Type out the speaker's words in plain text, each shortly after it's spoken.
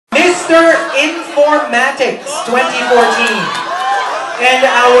Mr. Informatics 2014. And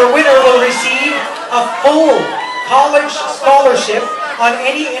our winner will receive a full college scholarship on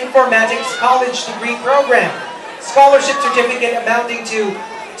any informatics college degree program. Scholarship certificate amounting to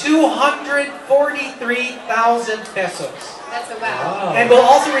 243,000 pesos. That's a wow. And will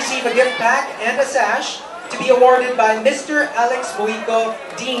also receive a gift pack and a sash to be awarded by Mr. Alex Moico,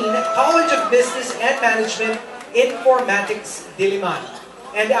 Dean, College of Business and Management, Informatics, Diliman.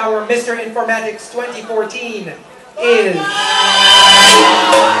 And our Mr. Informatics 2014 is...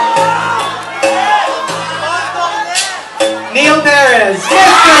 Neil Perez,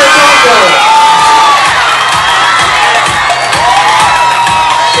 Mr. Bongo!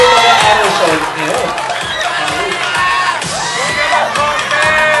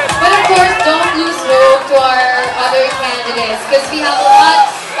 But of course, don't lose hope to our other candidates because we have a lot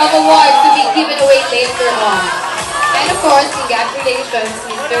of awards to be given away later on. And of course, congratulations,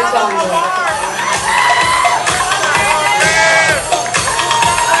 Mr. Bongo.